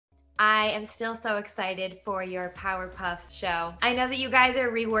I am still so excited for your Powerpuff show. I know that you guys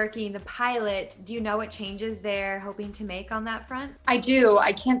are reworking the pilot. Do you know what changes they're hoping to make on that front? I do.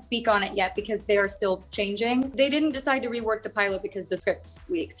 I can't speak on it yet because they are still changing. They didn't decide to rework the pilot because the script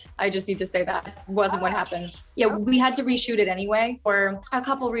leaked. I just need to say that wasn't what happened. Yeah, we had to reshoot it anyway for a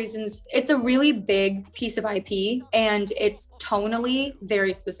couple reasons. It's a really big piece of IP and it's tonally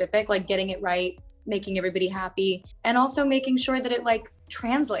very specific, like getting it right, making everybody happy, and also making sure that it like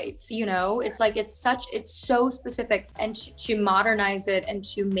translates, you know? It's like it's so specific, and to modernize it and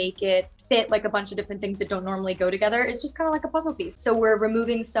to make it fit like a bunch of different things that don't normally go together is just kind of like a puzzle piece. So we're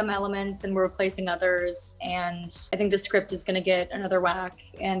removing some elements and we're replacing others, and I think the script is going to get another whack,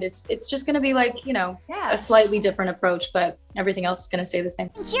 and it's just going to be like, you know, a slightly different approach, but everything else is going to stay the same.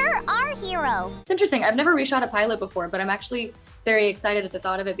 You're our hero. It's interesting. I've never reshot a pilot before, but I'm actually very excited at the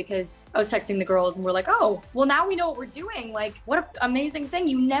thought of it because I was texting the girls and we're like, oh, well, now we know what we're doing. Like, what an amazing thing.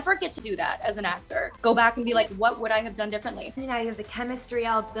 You never get to do that as an actor. Go back and be like, what would I have done differently? You know, you have the chemistry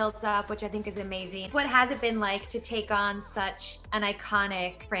all built up, which I think is amazing. What has it been like to take on such an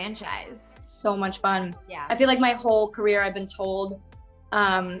iconic franchise? So much fun. Yeah. I feel like my whole career I've been told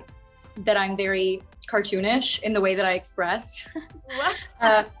that I'm very cartoonish in the way that I express. What?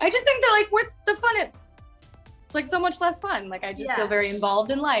 I just think that like, what's the fun? It's like so much less fun. Like I just feel very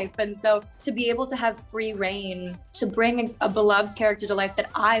involved in life. And so to be able to have free reign to bring a beloved character to life that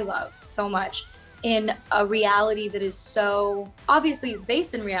I love so much in a reality that is so obviously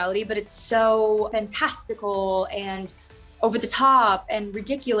based in reality, but it's so fantastical and over the top and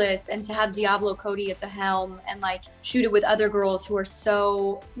ridiculous, and to have Diablo Cody at the helm and like shoot it with other girls who are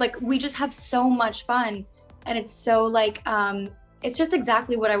so like, we just have so much fun. And it's so like, it's just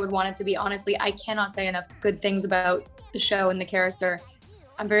exactly what I would want it to be. Honestly, I cannot say enough good things about the show and the character.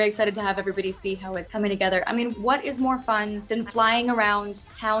 I'm very excited to have everybody see how it's coming together. I mean, what is more fun than flying around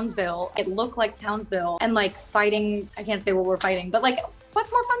Townsville? It looked like Townsville and like fighting, I can't say what we're fighting, but like,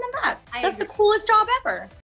 what's more fun than that? That's the coolest job ever.